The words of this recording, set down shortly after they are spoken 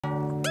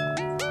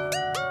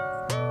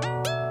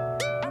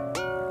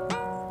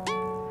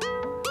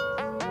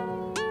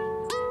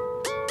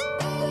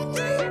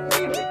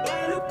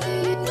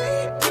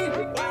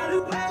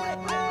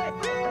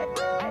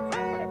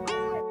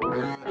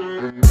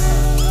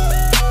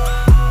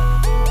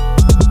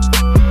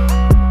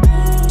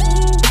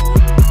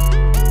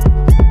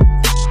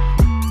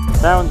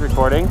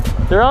recording.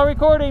 They're all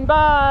recording.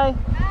 Bye.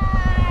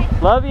 Bye.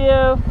 Love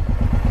you.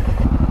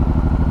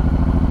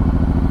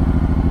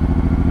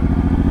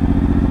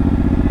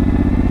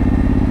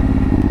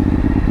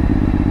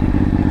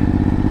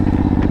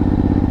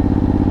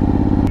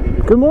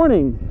 Good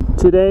morning.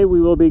 Today we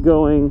will be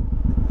going,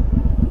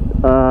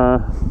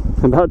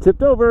 about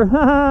tipped over.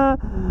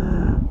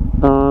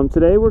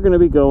 Today we're going to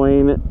be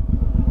going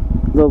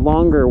the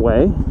longer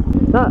way.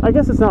 I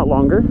guess it's not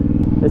longer.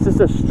 It's just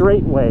a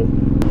straight way.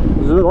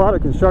 There's a lot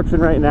of construction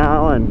right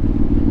now,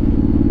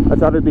 and I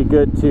thought it'd be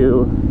good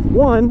to,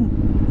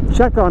 one,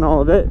 check on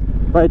all of it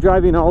by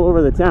driving all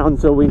over the town.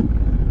 So we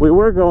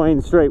were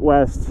going straight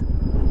west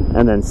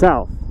and then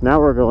south. Now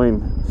we're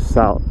going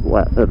south.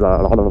 Now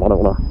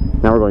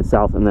we're going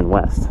south and then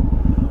west.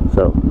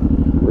 So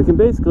we can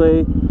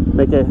basically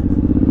make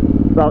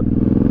about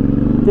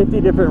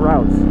 50 different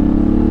routes.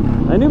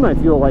 I knew my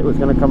fuel light was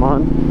going to come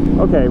on.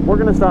 Okay, we're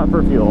going to stop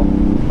for fuel.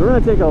 We're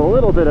going to take a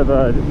little bit of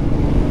a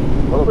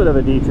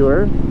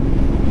detour.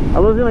 I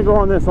was going to go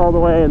on this all the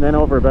way and then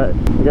over, but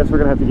I guess we're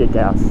going to have to get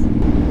gas.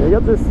 We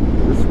got this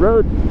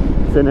road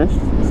finished,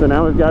 so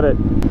now we've got it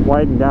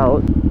widened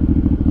out.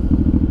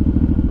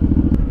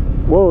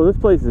 Whoa, this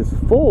place is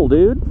full,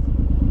 dude.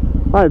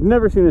 I've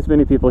never seen this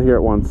many people here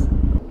at once.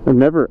 I've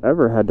never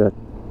ever had to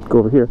go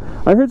over here.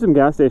 I heard some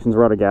gas stations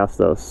were out of gas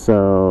though,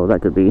 so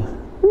that could be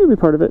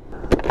part of it.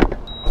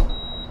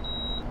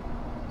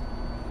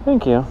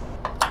 Thank you.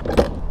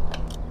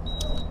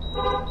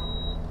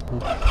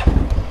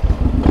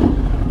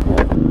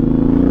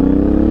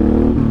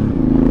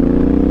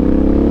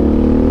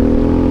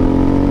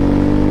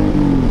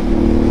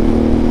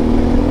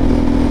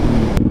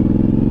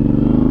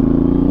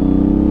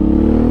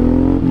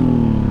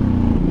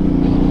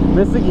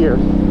 Missed the gear.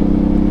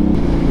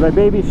 My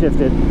baby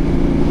shifted.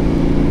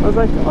 I was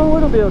like, oh,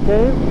 it'll be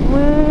okay.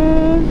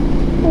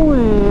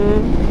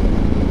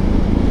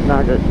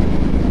 Not good.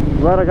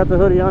 Glad I got the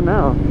hoodie on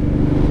now.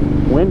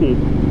 Windy.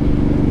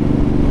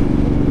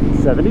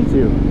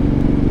 72.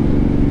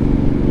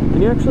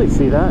 Can you actually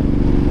see that?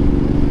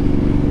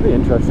 Pretty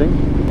interesting.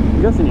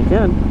 I'm guessing you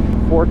can.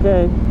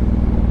 4K.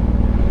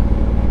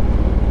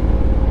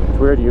 It's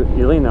weird, you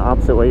lean the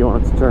opposite way you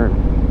want it to turn.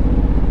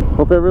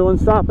 Hope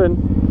everyone's stopping.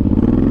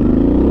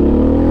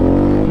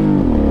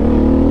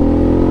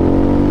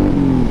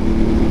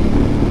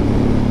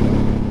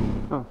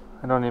 Oh,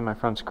 I don't need my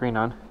front screen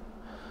on.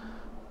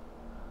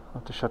 I'll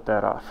have to shut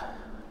that off.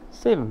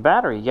 Saving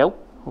battery, yo.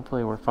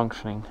 Hopefully we're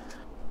functioning.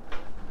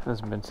 It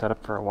hasn't been set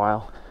up for a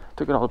while.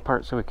 Took it all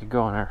apart so we could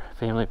go on our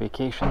family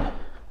vacation.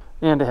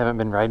 And I haven't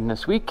been riding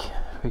this week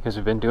because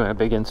we've been doing a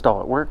big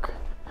install at work.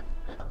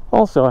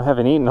 Also, I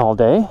haven't eaten all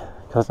day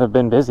because I've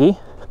been busy.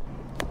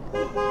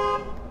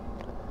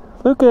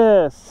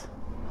 Lucas!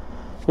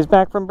 He's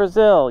back from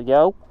Brazil,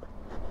 yo.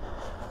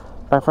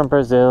 Back from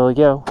Brazil,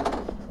 yo.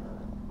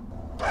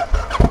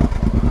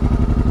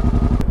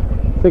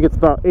 I think it's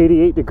about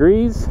 88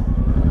 degrees.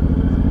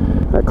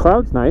 That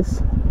cloud's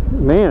nice.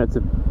 Man, it's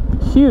a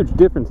huge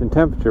difference in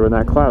temperature when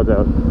that cloud's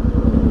out.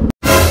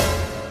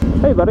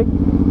 Hey, buddy.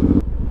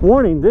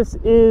 Warning, this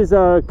is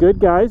a Good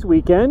Guys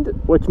weekend,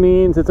 which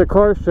means it's a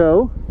car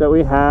show that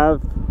we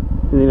have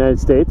in the United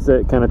States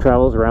that kind of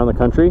travels around the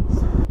country.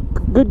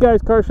 Good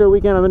Guys car show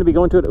weekend, I'm going to be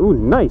going to it. Ooh,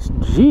 nice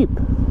Jeep.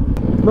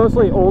 It's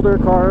mostly older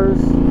cars.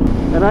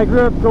 And I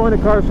grew up going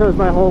to car shows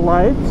my whole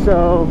life,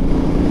 so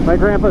my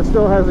grandpa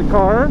still has a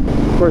car.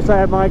 Of course, I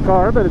have my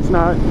car, but it's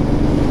not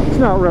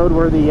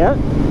roadworthy yet.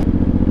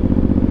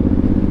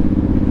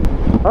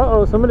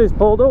 Uh-oh, somebody's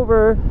pulled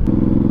over.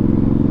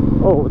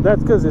 Oh,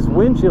 that's because this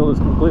windshield is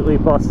completely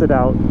busted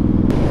out.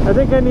 I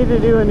think I need to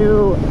do a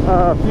new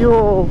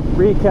fuel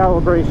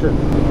recalibration.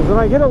 Because when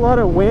I get a lot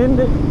of wind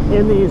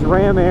in these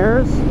Ram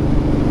Airs,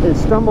 it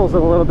stumbles a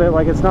little bit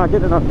like it's not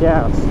getting enough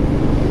gas.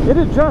 It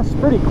adjusts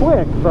pretty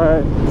quick,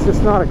 but it's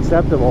just not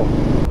acceptable.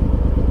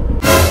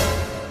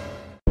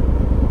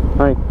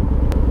 Hi.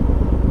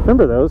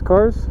 Remember those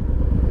cars?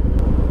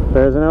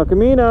 There's an El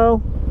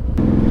Camino.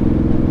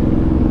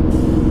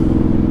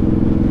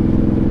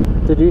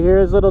 Did you hear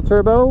his little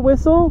turbo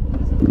whistle?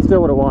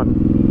 Still would have won.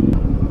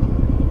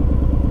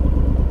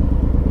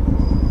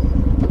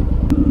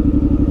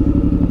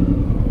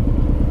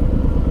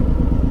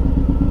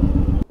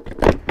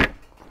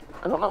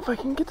 I don't know if I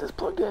can get this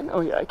plugged in.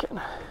 Oh yeah, I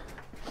can.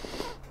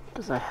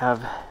 Because I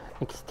have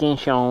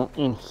extension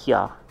in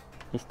here.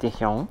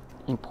 Extension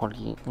in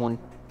probably one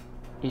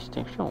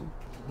extension.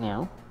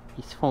 Now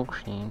it's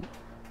functioning.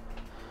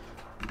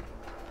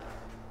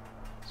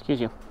 Excuse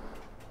you.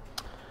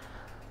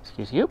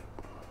 Excuse you.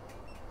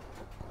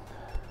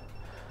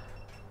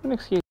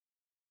 Excuse